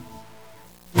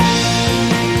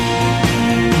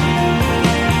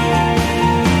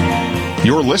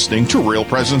You're listening to Real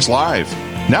Presence Live.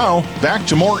 Now, back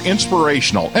to more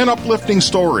inspirational and uplifting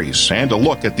stories and a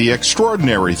look at the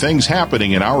extraordinary things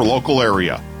happening in our local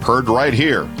area. Heard right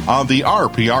here on the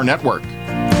RPR Network.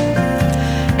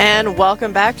 And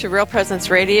welcome back to Real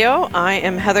Presence Radio. I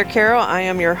am Heather Carroll. I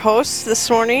am your host this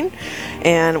morning,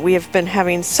 and we have been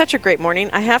having such a great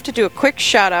morning. I have to do a quick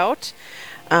shout out.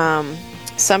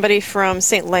 Somebody from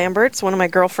St. Lambert's, one of my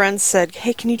girlfriends, said,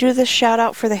 hey, can you do this shout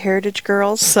out for the Heritage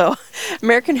Girls? So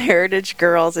American Heritage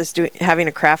Girls is having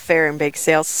a craft fair and bake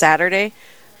sale Saturday,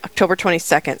 October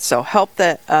 22nd. So help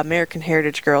the American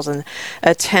Heritage Girls and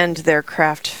attend their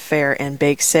craft fair and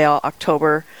bake sale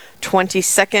October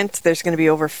 22nd. There's going to be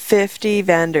over 50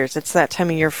 vendors. It's that time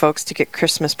of year, folks, to get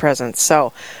Christmas presents.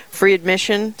 So free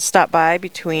admission. Stop by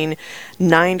between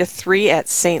 9 to 3 at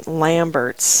St.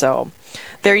 Lambert's. So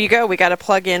there you go. We got a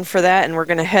plug in for that, and we're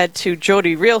going to head to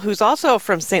Jody Reel, who's also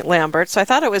from St. Lambert. So I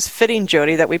thought it was fitting,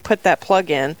 Jody, that we put that plug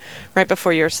in right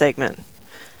before your segment.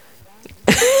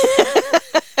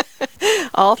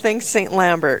 All things St.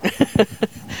 Lambert.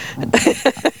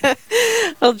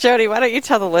 Well, Jody, why don't you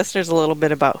tell the listeners a little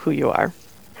bit about who you are?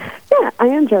 Yeah, I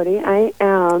am Jody. I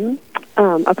am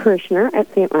a parishioner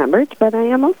at St. Lambert, but I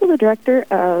am also the director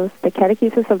of the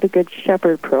Catechesis of the Good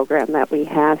Shepherd program that we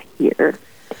have here.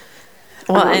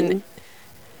 Well, and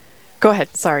go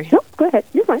ahead. Sorry. No, go ahead.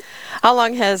 You're fine. How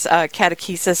long has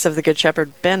Catechesis of the Good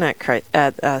Shepherd been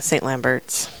at St.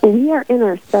 Lambert's? We are in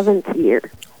our 7th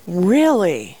year.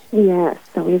 Really? Yes.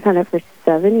 So we've had it for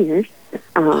 7 years.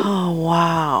 Oh,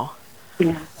 wow.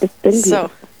 Yeah, it's been beautiful.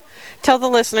 So, tell the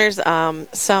listeners,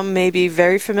 some may be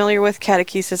very familiar with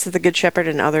Catechesis of the Good Shepherd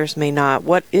and others may not.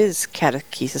 What is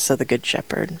Catechesis of the Good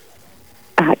Shepherd?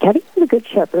 Catechesis of the Good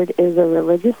Shepherd is a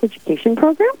religious education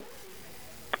program.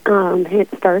 It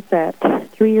starts at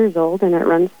 3 years old and it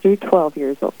runs through 12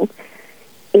 years old.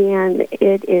 And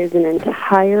it is an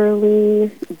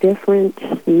entirely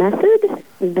different method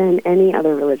than any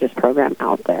other religious program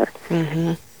out there.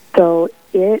 Mm-hmm. So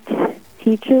it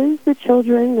teaches the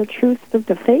children the truths of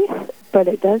the faith, but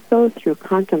it does so through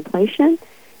contemplation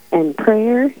and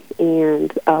prayer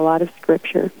and a lot of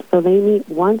scripture. So they meet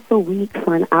once a week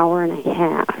for an hour and a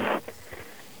half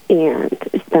and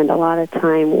spend a lot of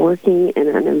time working in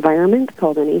an environment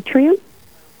called an atrium,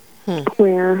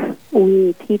 where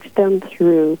we teach them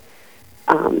through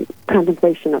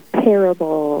contemplation of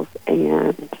parables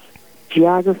and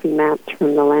geography maps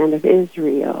from the land of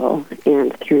Israel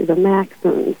and through the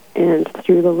maxims and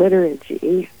through the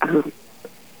liturgy,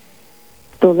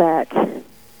 so that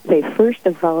they first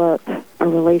develop a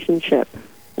relationship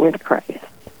with Christ,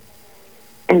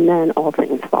 and then all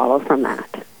things follow from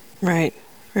that. Right.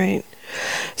 Right.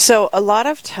 So a lot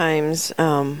of times,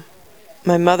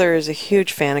 my mother is a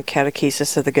huge fan of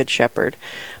Catechesis of the Good Shepherd,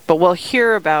 but we'll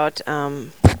hear about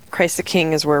Christ the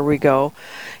King is where we go,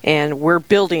 and we're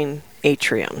building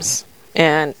atriums.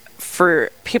 And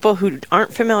for people who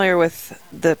aren't familiar with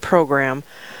the program,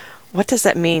 what does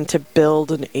that mean to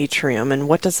build an atrium, and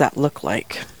what does that look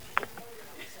like?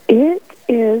 It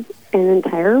is an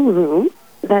entire room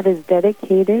that is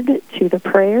dedicated to the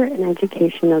prayer and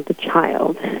education of the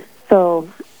child. So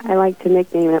I like to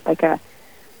nickname it like a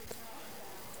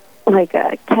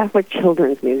Catholic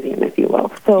Children's Museum, if you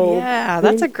will. So yeah,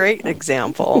 that's a great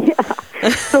example.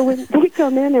 Yeah. So when they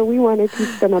come in and we want to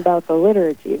teach them about the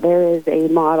liturgy, there is a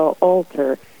model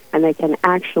altar, and they can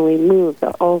actually move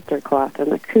the altar cloth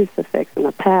and the crucifix and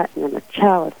the paten and the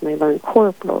chalice, and they learn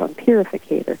corporal and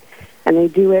purificator. And they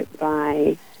do it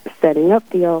by setting up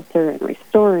the altar and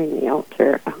restoring the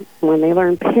altar. When they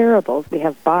learn parables, we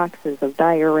have boxes of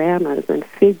dioramas and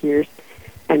figures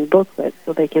and booklets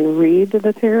so they can read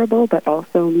the parable but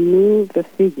also move the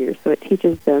figures. So it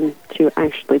teaches them to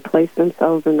actually place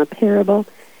themselves in the parable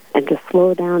and to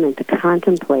slow down and to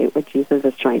contemplate what Jesus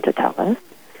is trying to tell us.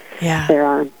 Yeah. There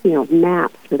are,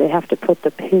 maps where they have to put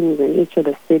the pins in each of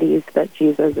the cities that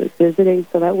Jesus is visiting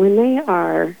so that when they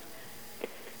are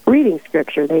reading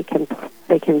scripture, they can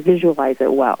visualize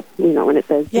it well. When it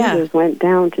says Jesus went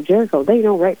down to Jericho, they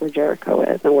know right where Jericho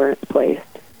is and where it's placed.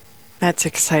 That's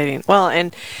exciting. Well,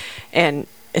 and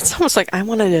it's almost like I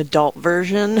want an adult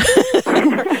version,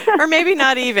 or maybe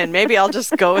not even. Maybe I'll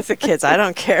just go with the kids. I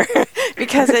don't care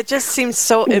because it just seems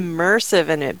so immersive,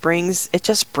 and it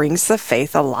just brings the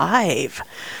faith alive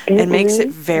and makes it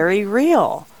very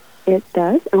real. It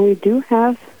does, and we do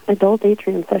have adult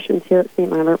atrium sessions here at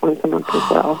St. Lambert once a month as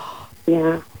well.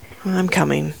 Yeah. I'm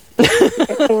coming.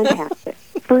 It's fantastic.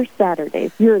 First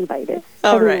Saturdays, you're invited.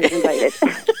 All Everyone's right. invited.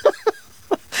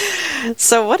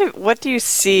 So what do you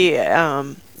see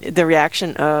the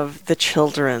reaction of the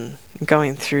children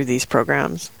going through these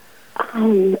programs?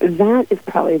 That is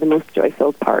probably the most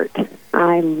joy-filled part.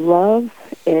 I love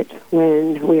it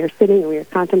when we are sitting and we are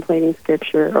contemplating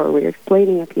Scripture or we are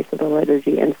explaining a piece of the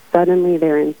liturgy, and suddenly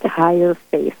their entire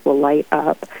face will light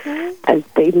up as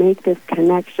they make this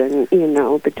connection,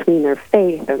 between their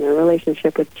faith and their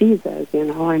relationship with Jesus.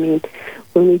 I mean,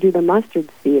 when we do the mustard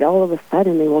seed, all of a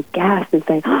sudden they will gasp and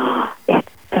say, "Oh,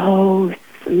 it's so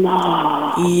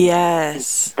small.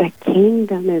 Yes. The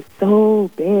kingdom is so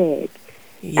big."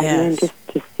 Yes. And then just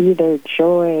to see their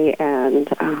joy and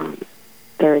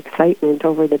their excitement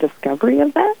over the discovery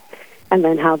of that, and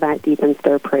then how that deepens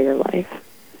their prayer life.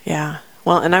 Yeah.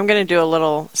 Well, and I'm going to do a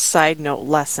little side note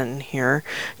lesson here,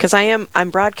 because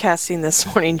I'm broadcasting this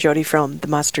morning, Jody, from the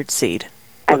Mustard Seed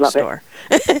bookstore.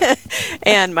 I love it.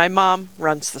 And my mom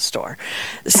runs the store.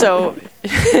 So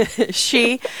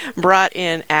she brought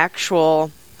in actual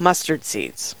mustard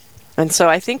seeds. And so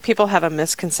I think people have a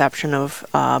misconception of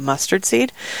mustard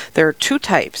seed. There are two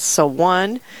types. So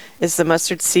one is the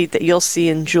mustard seed that you'll see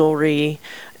in jewelry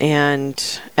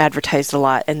and advertised a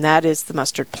lot, and that is the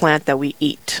mustard plant that we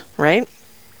eat, right?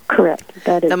 Correct.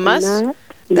 That is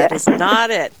That is not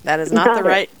it. That is not the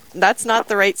right. That's not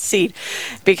the right seed,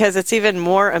 because it's even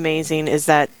more amazing is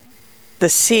that the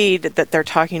seed that they're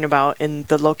talking about in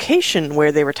the location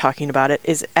where they were talking about it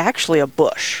is actually a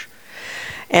bush.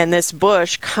 And this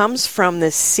bush comes from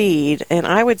this seed, and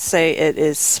I would say it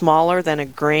is smaller than a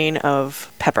grain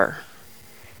of pepper.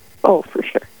 Oh, for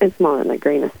sure. It's smaller than a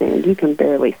grain of sand. You can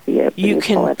barely see it. You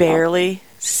can barely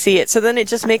see it. So then it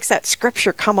just makes that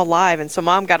Scripture come alive. And so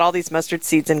Mom got all these mustard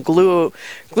seeds and glue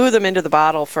them into the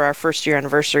bottle for our first year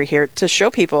anniversary here to show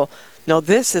people, no,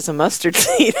 this is a mustard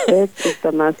seed. This is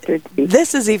the mustard seed.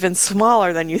 This is even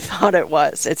smaller than you thought it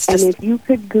was. It's just. And if you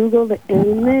could Google the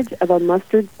image of a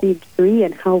mustard seed tree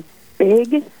and how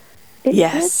big it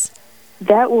is,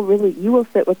 that will you will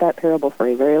sit with that parable for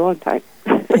a very long time.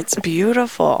 It's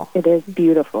beautiful. It is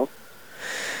beautiful.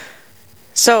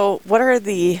 So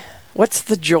what's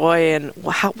the joy and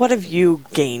what have you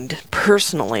gained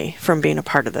personally from being a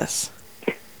part of this?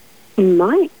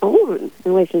 My own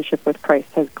relationship with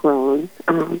Christ has grown.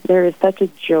 There is such a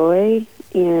joy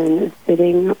in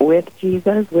sitting with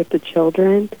Jesus, with the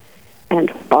children,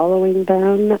 and following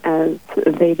them as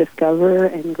they discover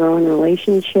and grow in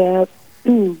relationship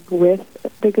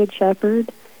with the Good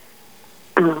Shepherd.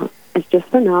 It's just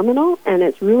phenomenal, and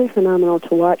it's really phenomenal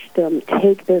to watch them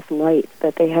take this light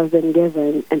that they have been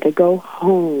given and to go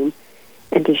home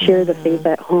and to share the faith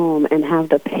at home and have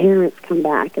the parents come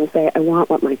back and say, I want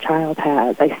what my child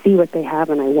has. I see what they have,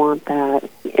 and I want that.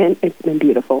 And it's been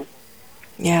beautiful.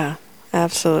 Yeah,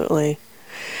 absolutely.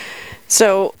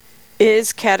 So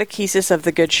is Catechesis of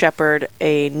the Good Shepherd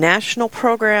a national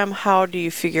program? How do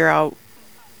you figure out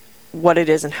what it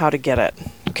is and how to get it?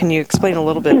 Can you explain a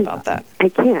little bit about that? I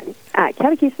can.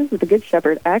 Catechesis of the Good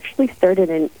Shepherd actually started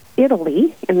in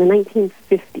Italy in the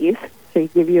 1950s, so to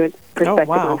give you a perspective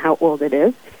on how old it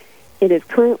is. It is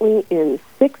currently in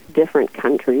 6 different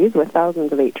countries with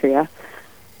thousands of atria.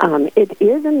 It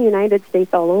is in the United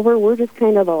States all over. We're just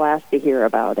kind of the last to hear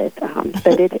about it.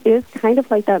 But it is kind of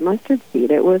like that mustard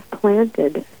seed. It was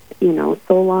planted,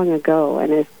 so long ago,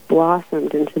 and it's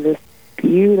blossomed into this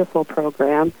beautiful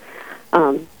program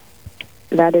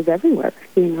that is everywhere,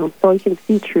 so you can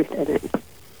see truth in it.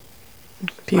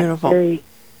 Beautiful. Very,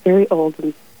 very old,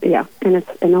 and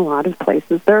it's in a lot of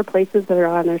places. There are places that are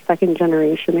on their second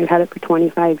generation. They've had it for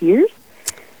 25 years,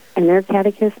 and their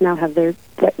catechists now have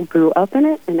that grew up in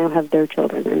it and now have their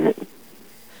children in it.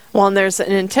 Well, and there's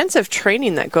an intensive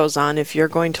training that goes on if you're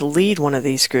going to lead one of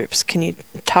these groups. Can you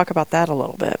talk about that a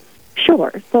little bit?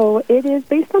 Sure. So it is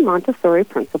based on Montessori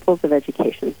principles of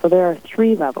education. So there are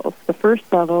 3 levels. The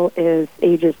first level is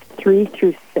ages 3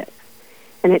 through 6,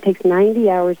 and it takes 90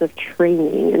 hours of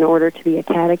training in order to be a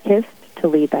catechist to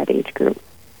lead that age group.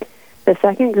 The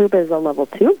second group is a level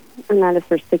 2, and that is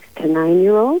for 6 to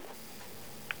 9-year-olds,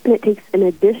 and it takes an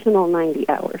additional 90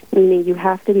 hours, meaning you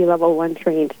have to be level 1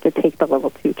 trained to take the level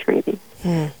 2 training.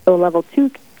 So a level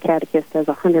 2 catechist has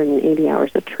 180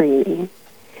 hours of training.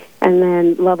 And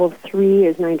then level 3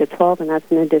 is 9 to 12, and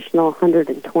that's an additional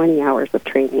 120 hours of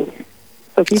training.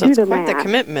 So if you do the math, quite the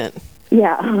commitment.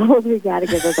 Yeah, all 3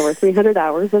 catechists has over 300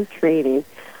 hours of training.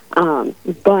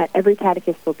 But every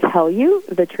catechist will tell you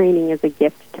the training is a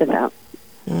gift to them.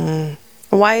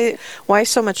 Why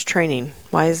so much training?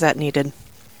 Why is that needed?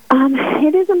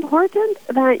 It is important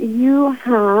that you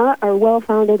are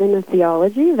well-founded in the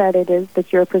theology that it is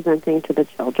that you're presenting to the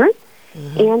children.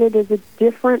 And it is a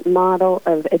different model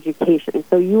of education.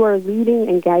 So you are leading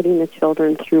and guiding the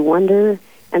children through wonder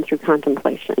and through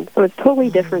contemplation. So it's totally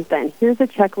different than, here's a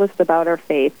checklist about our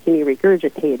faith, can you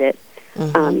regurgitate it?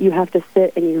 You have to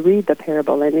sit and you read the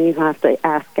parable, and then you have to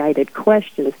ask guided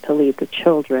questions to lead the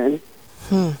children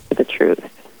to the truth.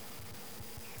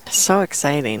 So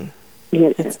exciting.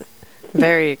 Yeah. It's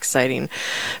very exciting.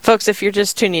 Folks, if you're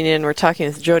just tuning in, we're talking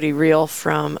with Jody Reel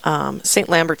from St.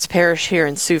 Lambert's Parish here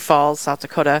in Sioux Falls, South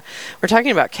Dakota. We're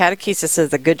talking about Catechesis of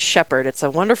the Good Shepherd. It's a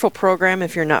wonderful program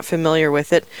if you're not familiar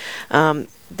with it.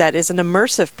 That is an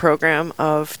immersive program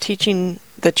of teaching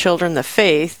the children the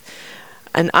faith.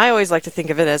 And I always like to think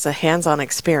of it as a hands-on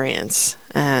experience.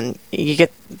 And you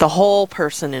get the whole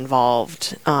person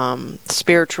involved,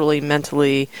 spiritually,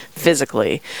 mentally,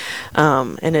 physically.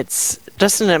 And it's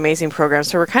just an amazing program.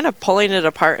 So we're kind of pulling it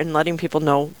apart and letting people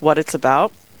know what it's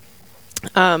about.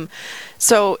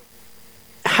 So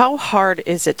how hard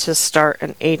is it to start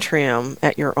an atrium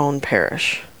at your own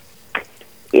parish?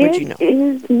 It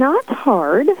is not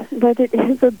hard, but it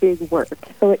is a big work.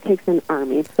 So it takes an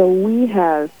army. So we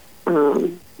have a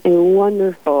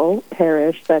wonderful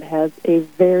parish that has a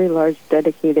very large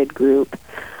dedicated group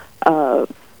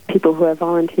of people who have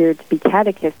volunteered to be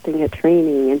catechists at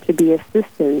training and to be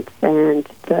assistants, and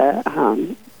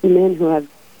the men who have,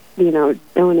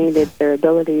 donated their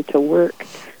ability to work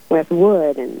with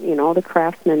wood, and, all the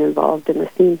craftsmen involved in the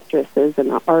seamstresses and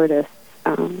the artists.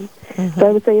 So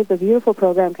I would say it's a beautiful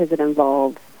program because it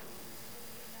involves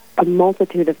a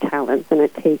multitude of talents, and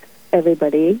it takes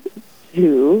everybody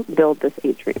to build this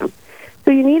atrium.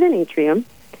 So you need an atrium,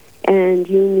 and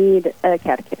you need a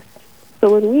catechist.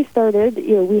 So when we started,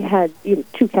 we had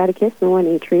 2 catechists and 1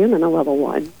 atrium and a level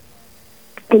 1.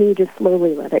 And you just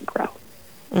slowly let it grow.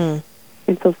 And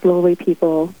so slowly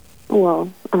people will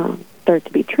start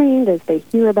to be trained as they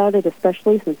hear about it,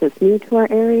 especially since it's new to our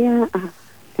area.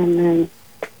 And then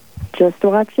just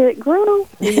watch it grow.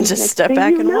 And just step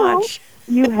back and watch.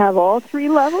 You have all 3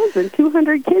 levels and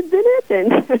 200 kids in it.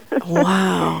 And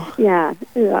wow. Yeah.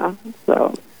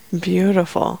 So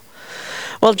beautiful.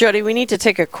 Well, Jody, we need to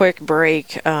take a quick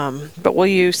break, but will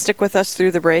you stick with us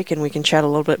through the break and we can chat a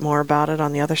little bit more about it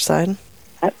on the other side?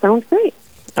 That sounds great.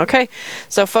 Okay.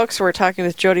 So, folks, we're talking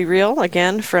with Jody Reel,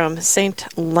 again, from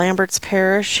St. Lambert's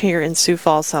Parish here in Sioux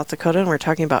Falls, South Dakota, and we're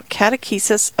talking about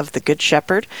Catechesis of the Good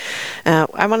Shepherd.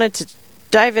 I wanted to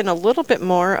dive in a little bit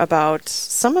more about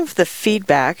some of the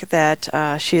feedback that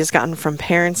she has gotten from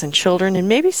parents and children, and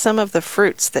maybe some of the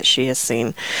fruits that she has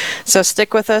seen. So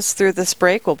stick with us through this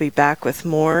break. We'll be back with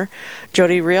more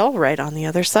Jody Reel right on the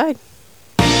other side.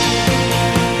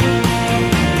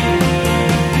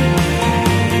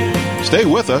 Stay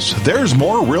with us. There's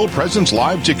more Real Presence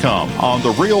Live to come on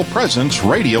the Real Presence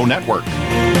Radio Network.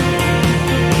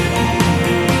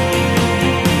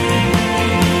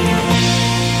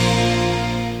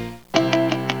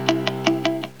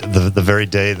 The very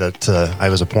day that I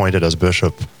was appointed as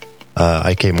bishop,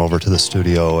 I came over to the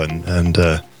studio and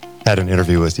had an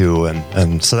interview with you,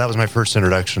 and so that was my first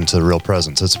introduction to Real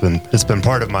Presence. It's been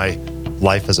part of my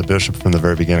life as a bishop from the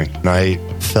very beginning, and I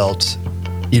felt,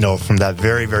 from that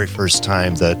very, very first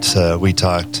time that we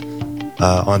talked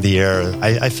on the air,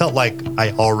 I felt like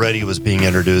I already was being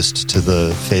introduced to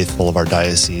the faithful of our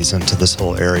diocese and to this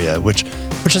whole area, which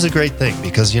is a great thing,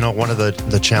 because one of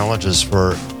the challenges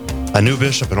for a new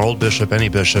bishop, an old bishop, any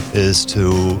bishop, is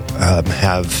to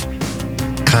have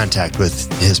contact with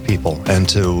his people and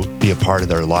to be a part of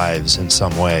their lives in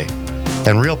some way.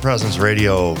 And Real Presence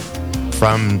Radio,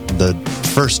 from the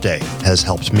first day, has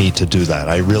helped me to do that.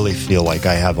 I really feel like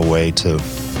I have a way to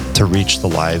reach the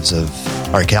lives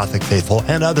of our Catholic faithful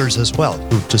and others as well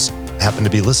who just happen to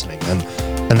be listening.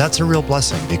 And that's a real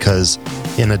blessing, because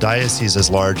in a diocese as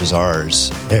large as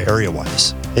ours,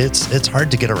 area-wise, it's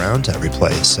hard to get around to every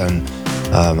place. And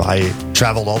I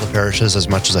traveled all the parishes as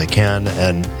much as I can,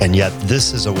 and yet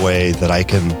this is a way that I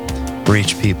can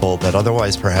reach people that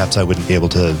otherwise perhaps I wouldn't be able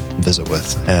to visit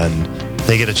with. And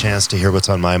they get a chance to hear what's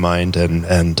on my mind,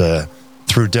 and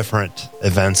through different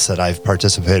events that I've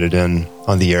participated in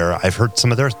on the air, I've heard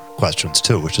some of their questions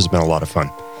too, which has been a lot of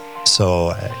fun.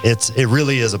 So it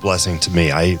really is a blessing to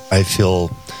me. I feel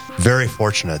very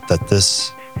fortunate that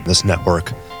this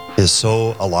network is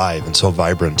so alive and so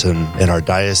vibrant in our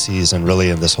diocese and really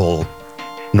in this whole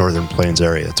Northern Plains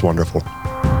area. It's wonderful.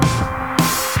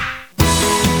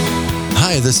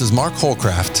 Hi, this is Mark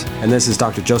Holcraft. And this is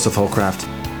Dr. Joseph Holcraft.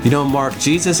 Mark,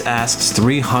 Jesus asks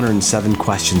 307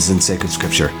 questions in sacred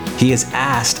scripture. He has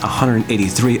asked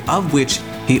 183, of which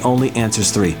he only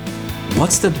answers 3.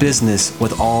 What's the business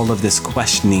with all of this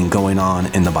questioning going on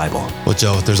in the Bible? Well,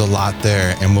 Joe, there's a lot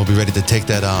there, and we'll be ready to take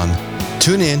that on.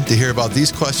 Tune in to hear about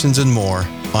these questions and more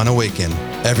on Awaken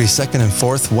every second and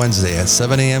fourth Wednesday at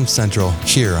 7 a.m. Central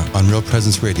here on Real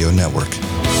Presence Radio Network.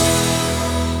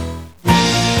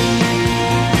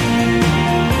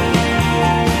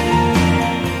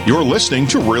 You're listening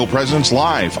to Real Presence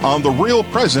Live on the Real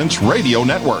Presence Radio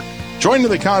Network. Join in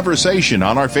the conversation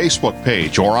on our Facebook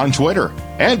page or on Twitter.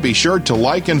 And be sure to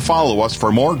like and follow us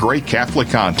for more great Catholic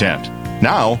content.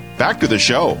 Now, back to the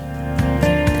show.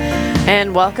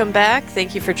 And welcome back.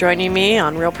 Thank you for joining me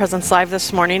on Real Presence Live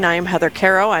this morning. I am Heather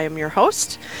Caro. I am your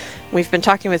host. We've been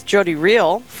talking with Jody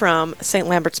Reel from St.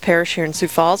 Lambert's Parish here in Sioux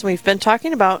Falls. We've been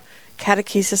talking about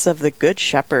Catechesis of the Good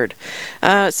Shepherd.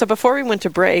 So before we went to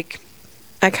break,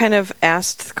 I kind of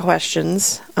asked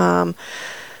questions.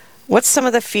 What's some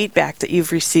of the feedback that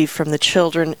you've received from the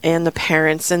children and the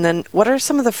parents? And then what are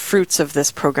some of the fruits of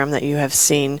this program that you have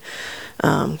seen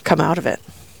come out of it?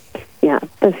 Yeah,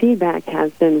 the feedback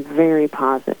has been very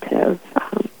positive.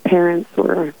 Parents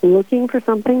were looking for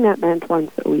something that meant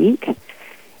once a week.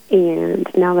 And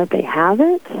now that they have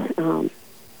it, and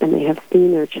they have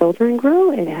seen their children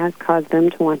grow, it has caused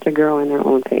them to want to grow in their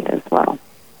own faith as well.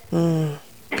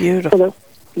 Beautiful.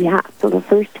 So the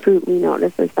first fruit we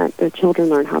notice is that the children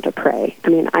learn how to pray. I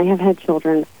mean, I have had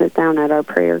children sit down at our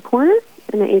prayer corner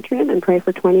in the atrium and pray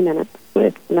for 20 minutes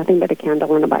with nothing but a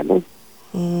candle and a Bible.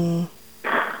 I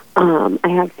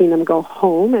have seen them go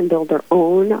home and build their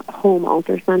own home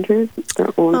altar centers, their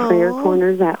own prayer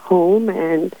corners at home,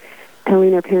 and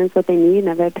telling their parents what they need. And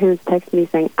I've had parents text me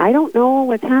saying, I don't know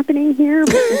what's happening here,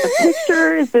 but there's a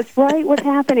picture. Is this right? What's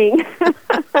happening?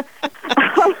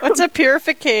 What's a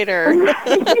purificator?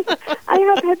 I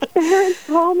have had parents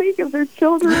call me because their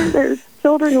children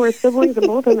who are siblings and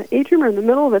both in the atrium are in the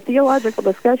middle of a theological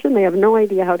discussion. They have no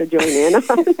idea how to join in. I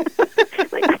don't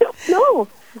know.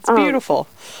 It's beautiful.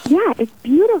 Yeah, it's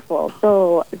beautiful.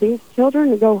 So these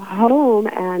children go home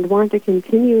and want to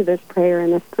continue this prayer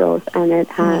and this growth, and it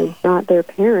has brought their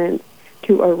parents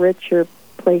to a richer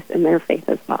place in their faith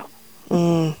as well.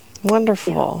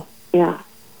 Wonderful. Yeah.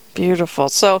 Beautiful.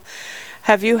 So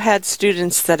have you had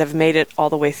students that have made it all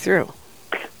the way through?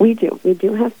 We do. We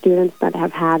do have students that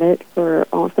have had it for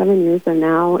all 7 years. They're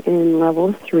now in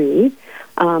level 3.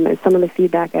 And some of the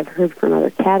feedback I've heard from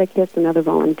other catechists and other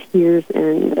volunteers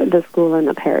in the school and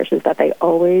the parish is that they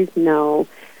always know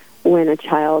when a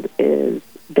child is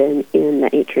been in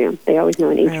the atrium. They always know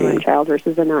an atrium child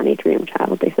versus a non-atrium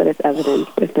child. They said it's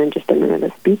evident within just a minute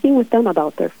of speaking with them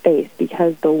about their faith,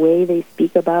 because the way they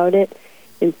speak about it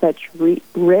in such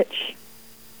richness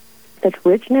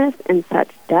and such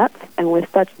depth and with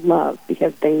such love,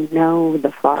 because they know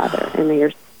the Father and they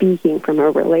are speaking from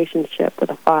a relationship with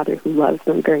a Father who loves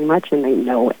them very much, and they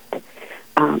know it.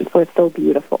 So it's so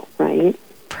beautiful, right?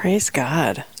 Praise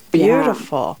God.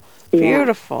 Beautiful. Yeah.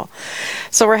 Beautiful.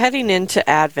 So we're heading into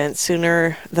Advent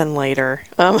sooner than later.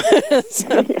 What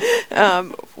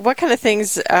kind of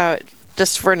things,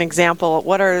 just for an example,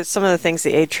 what are some of the things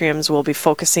the atriums will be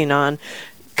focusing on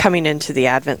coming into the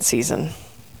Advent season?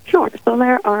 Sure. So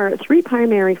there are 3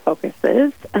 primary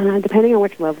focuses, depending on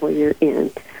which level you're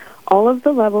in. All of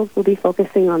the levels will be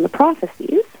focusing on the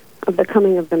prophecies of the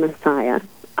coming of the Messiah.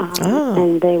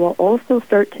 And they will also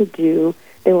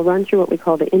they will run through what we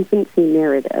call the infancy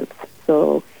narratives.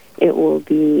 So it will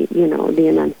be, the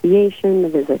Annunciation, the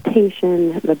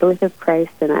Visitation, the birth of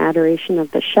Christ, and the adoration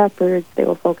of the shepherds. They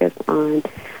will focus on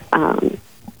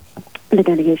the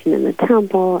dedication in the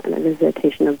temple and the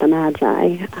visitation of the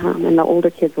Magi. And the older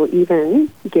kids will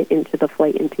even get into the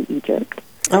flight into Egypt.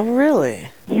 Oh, really?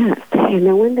 Yes. And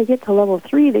then when they get to level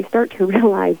 3, they start to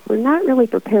realize we're not really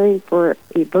preparing for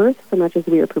a birth so much as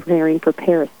we are preparing for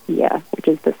parousia, which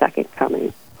is the second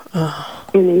coming. And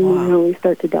they really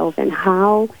start to delve in.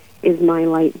 How is my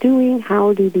light doing?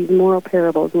 How do these moral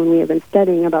parables, when we have been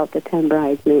studying about the 10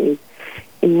 bridesmaids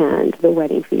and the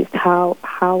wedding feast, how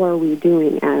are we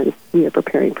doing as we are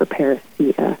preparing for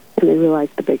parousia? And they realize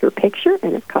the bigger picture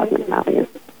and its cosmic value.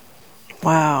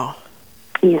 Wow.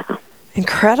 Yeah.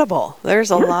 Incredible.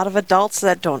 There's a lot of adults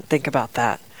that don't think about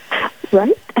that.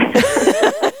 Right?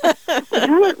 We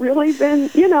haven't really been,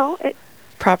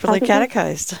 properly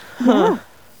catechized. Huh.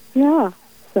 Yeah.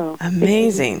 So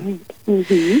amazing.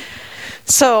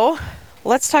 So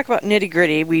let's talk about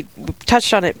nitty-gritty. We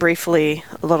touched on it briefly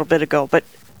a little bit ago, but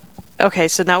okay,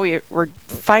 so now we're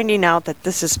finding out that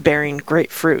this is bearing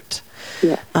great fruit.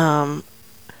 Yeah.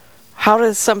 How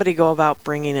does somebody go about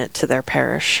bringing it to their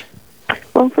parish?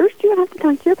 Well, first you would have to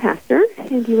talk to your pastor,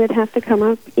 and you would have to come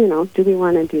up, do we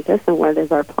want to do this, and what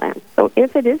is our plan? So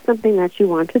if it is something that you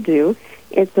want to do,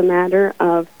 it's a matter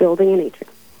of building an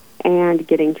atrium and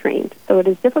getting trained. So it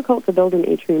is difficult to build an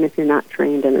atrium if you're not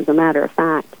trained, and as a matter of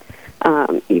fact,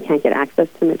 you can't get access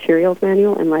to materials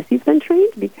manual unless you've been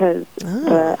trained, because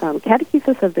the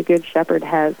Catechesis of the Good Shepherd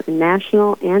has a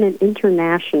national and an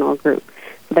international group.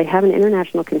 So they have an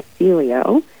international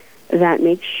concilio that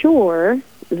makes sure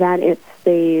that it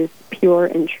stays pure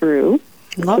and true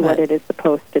Love to what it. it is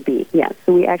supposed to be. Yes,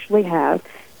 so we actually have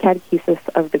Catechesis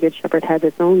of the Good Shepherd has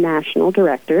its own national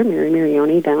director, Mary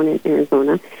Marioni, down in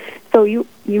Arizona. So you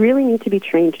really need to be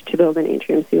trained to build an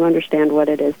atrium so you understand what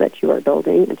it is that you are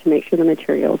building and to make sure the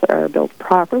materials are built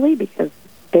properly because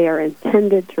they are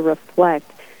intended to reflect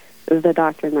the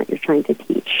doctrine that you're trying to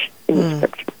teach in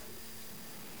Scripture.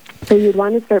 So you'd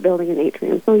want to start building an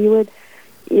atrium. So you would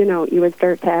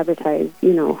start to advertise,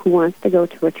 who wants to go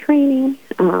to a training.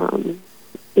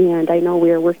 And I know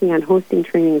we are working on hosting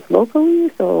trainings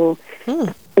locally, so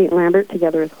St. Lambert,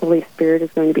 together with Holy Spirit, is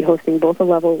going to be hosting both a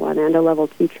Level 1 and a Level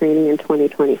 2 training in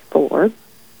 2024.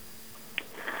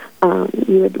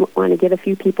 You would want to get a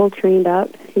few people trained up,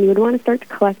 and you would want to start to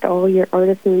collect all your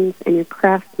artisans and your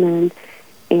craftsmen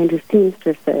and your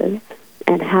seamstresses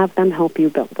and have them help you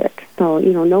build it. So,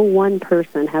 no one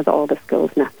person has all the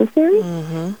skills necessary,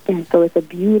 and so it's a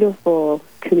beautiful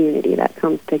community that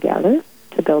comes together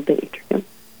to build the atrium.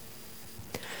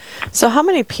 So how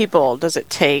many people does it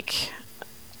take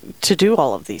to do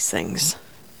all of these things?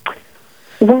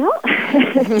 Well,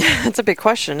 That's a big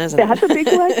question, isn't it? that's a big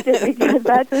question because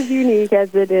that's as unique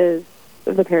as it is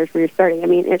the parish where you're starting. I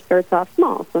mean, it starts off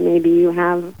small, so maybe you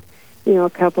have, a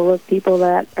couple of people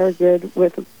that are good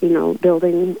with,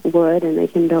 building wood and they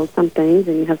can build some things,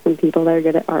 and you have some people that are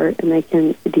good at art and they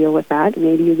can deal with that.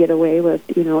 Maybe you get away with,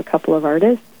 a couple of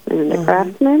artists and a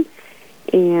craftsman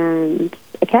and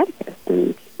a catechist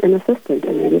and an assistant,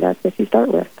 and maybe that's what you start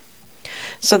with.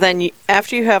 So then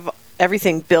after you have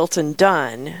everything built and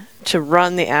done, to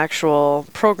run the actual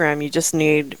program, you just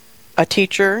need a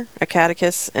teacher, a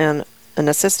catechist, and an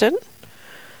assistant?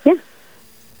 Yeah.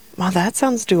 Well, that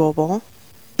sounds doable.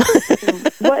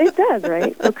 Well, it does,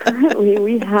 right? So currently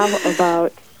we have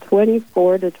about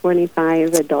 24 to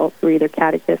 25 adults who are either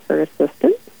catechists or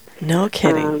assistants. No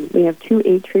kidding. We have 2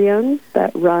 atriums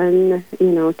that run,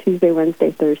 Tuesday, Wednesday,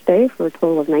 Thursday for a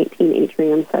total of 19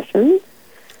 atrium sessions.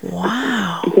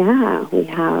 Wow. Yeah, we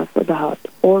have about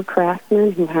 4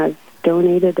 craftsmen who have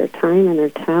donated their time and their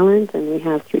talent, and we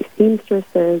have 3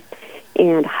 seamstresses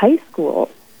and high school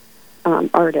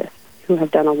artists who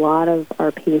have done a lot of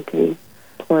our painting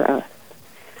for us.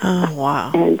 Oh,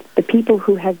 wow. And the people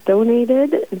who have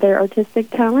donated their artistic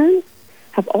talents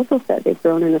have also said they've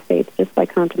grown in the faith just by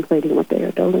contemplating what they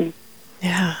are building.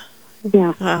 Yeah.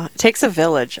 Yeah. Wow. It takes a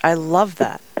village. I love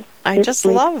that. I just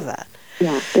love that.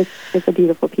 Yeah, it's a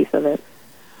beautiful piece of it.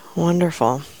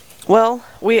 Wonderful. Well,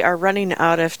 we are running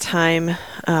out of time.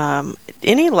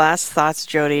 Any last thoughts,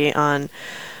 Jody, on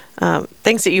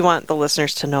things that you want the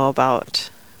listeners to know about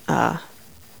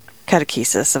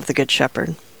Catechesis of the Good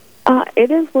Shepherd? It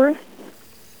is worth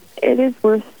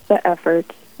the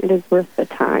effort. It is worth the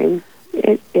time.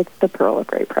 It's the pearl of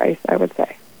great price, I would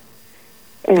say.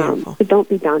 So don't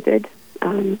be daunted.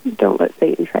 Don't let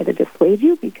Satan try to dissuade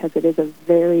you, because it is a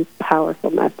very powerful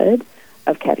method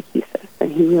of catechesis,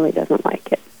 and he really doesn't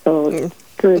like it. So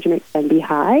encouragement can be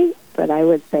high, but I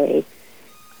would say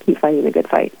keep fighting the good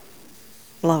fight.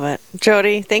 Love it.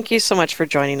 Jody, thank you so much for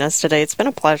joining us today. It's been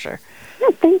a pleasure.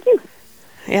 Yeah, thank you.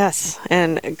 Yes,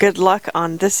 and good luck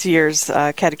on this year's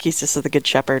Catechesis of the Good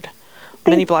Shepherd.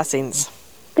 Many blessings.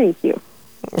 Thank you.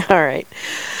 All right.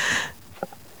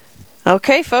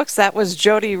 Okay, folks, that was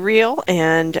Jody Reel,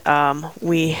 and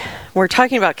we were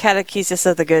talking about Catechesis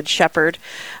of the Good Shepherd,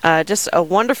 just a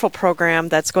wonderful program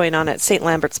that's going on at St.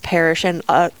 Lambert's Parish and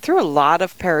through a lot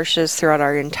of parishes throughout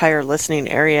our entire listening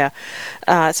area.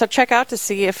 So check out to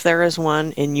see if there is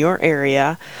one in your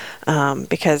area,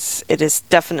 because it is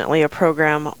definitely a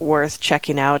program worth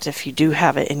checking out if you do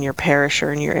have it in your parish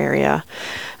or in your area.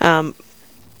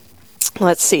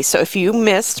 Let's see. So if you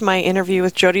missed my interview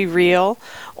with Jody Reel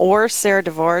or Sarah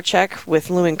Dvoracek with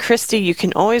Lou and Christy, you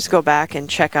can always go back and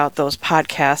check out those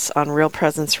podcasts on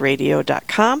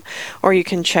realpresenceradio.com, or you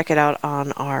can check it out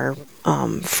on our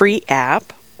free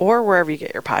app or wherever you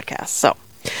get your podcasts. So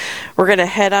we're going to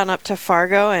head on up to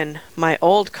Fargo, and my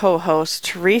old co-host,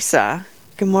 Teresa.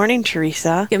 Good morning,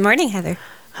 Teresa. Good morning, Heather.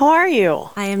 How are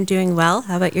you? I am doing well.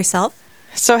 How about yourself?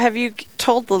 So have you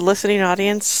told the listening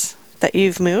audience that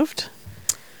you've moved?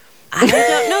 I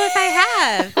don't know if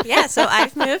I have. Yeah, so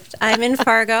I've moved. I'm in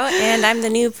Fargo, and I'm the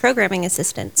new programming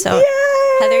assistant. So Yay!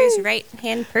 Heather's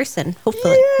right-hand person,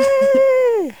 hopefully.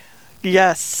 Yay!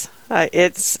 Yes.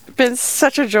 It's been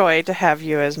such a joy to have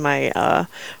you as my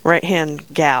right-hand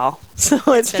gal. So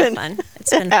it's been fun.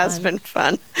 It has been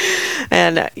fun.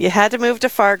 And you had to move to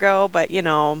Fargo, but,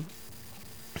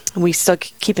 we still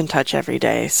keep in touch every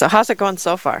day. So how's it going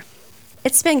so far?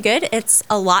 It's been good. It's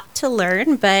a lot to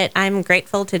learn, but I'm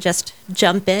grateful to just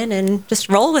jump in and just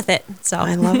roll with it. So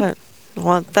I love it.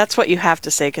 Well, that's what you have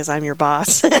to say because I'm your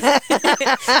boss. True.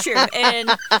 And,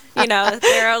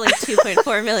 there are only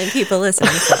 2.4 million people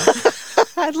listening. So.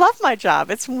 I love my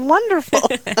job. It's wonderful.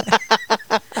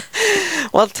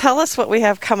 Well, tell us what we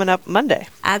have coming up Monday.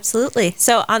 Absolutely.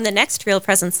 So on the next Real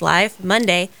Presence Live,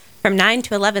 Monday, from 9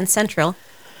 to 11 Central,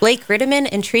 Blake Ritteman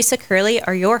and Teresa Curley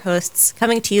are your hosts,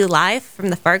 coming to you live from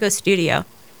the Fargo studio.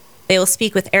 They will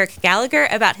speak with Eric Gallagher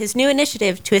about his new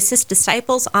initiative to assist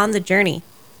disciples on the journey.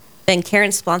 Then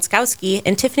Karen Splonskowski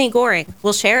and Tiffany Goring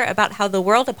will share about how the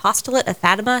World Apostolate of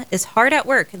Fatima is hard at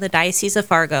work in the Diocese of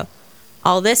Fargo.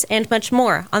 All this and much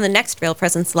more on the next Real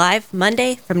Presence Live,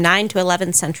 Monday from 9 to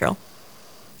 11 Central.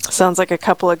 Sounds like a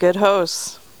couple of good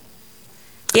hosts.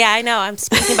 Yeah, I know. I'm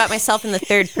speaking about myself in the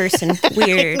third person.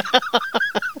 Weird.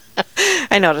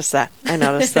 I noticed that.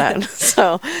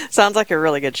 So, sounds like a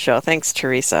really good show. Thanks,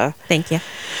 Teresa. Thank you.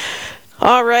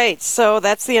 All right, so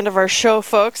that's the end of our show,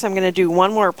 folks. I'm going to do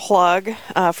one more plug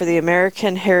for the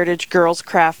American Heritage Girls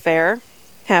Craft Fair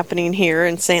happening here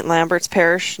in St. Lambert's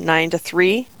Parish, 9 to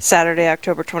 3, Saturday,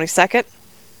 October 22nd.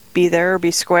 Be there or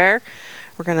be square.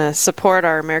 We're going to support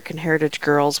our American Heritage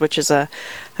Girls, which is a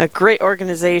great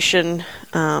organization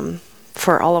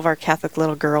for all of our Catholic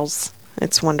little girls.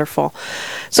 It's wonderful.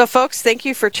 So, folks, thank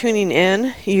you for tuning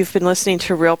in. You've been listening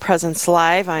to Real Presence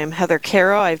Live. I am Heather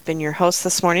Caro. I've been your host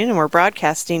this morning, and we're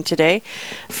broadcasting today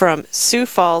from Sioux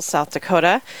Falls, South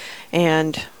Dakota.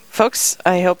 And, folks,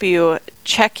 I hope you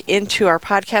check into our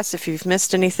podcast if you've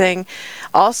missed anything.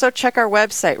 Also, check our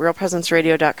website,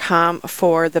 realpresenceradio.com,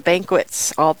 for the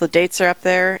banquets. All the dates are up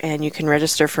there, and you can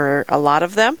register for a lot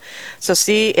of them. So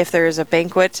see if there is a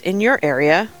banquet in your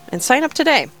area, and sign up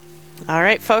today. All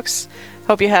right, folks.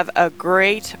 Hope you have a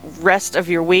great rest of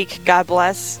your week. God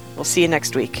bless. We'll see you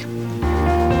next week.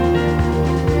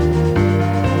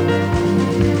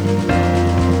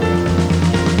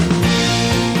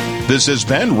 This has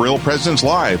been Real Presence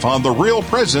Live on the Real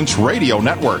Presence Radio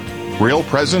Network. Real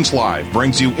Presence Live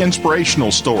brings you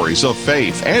inspirational stories of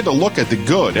faith and a look at the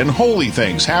good and holy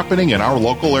things happening in our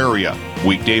local area.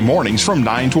 Weekday mornings from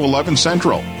 9 to 11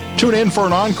 Central. Tune in for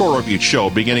an encore of each show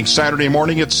beginning Saturday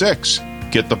morning at 6.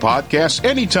 Get the podcast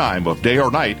any time of day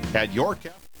or night at your...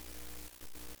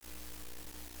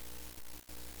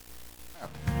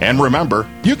 And remember,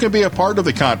 you can be a part of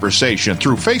the conversation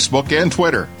through Facebook and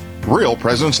Twitter. Real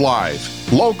Presence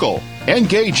Live. Local,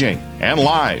 engaging, and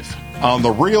live on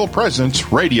the Real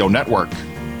Presence Radio Network.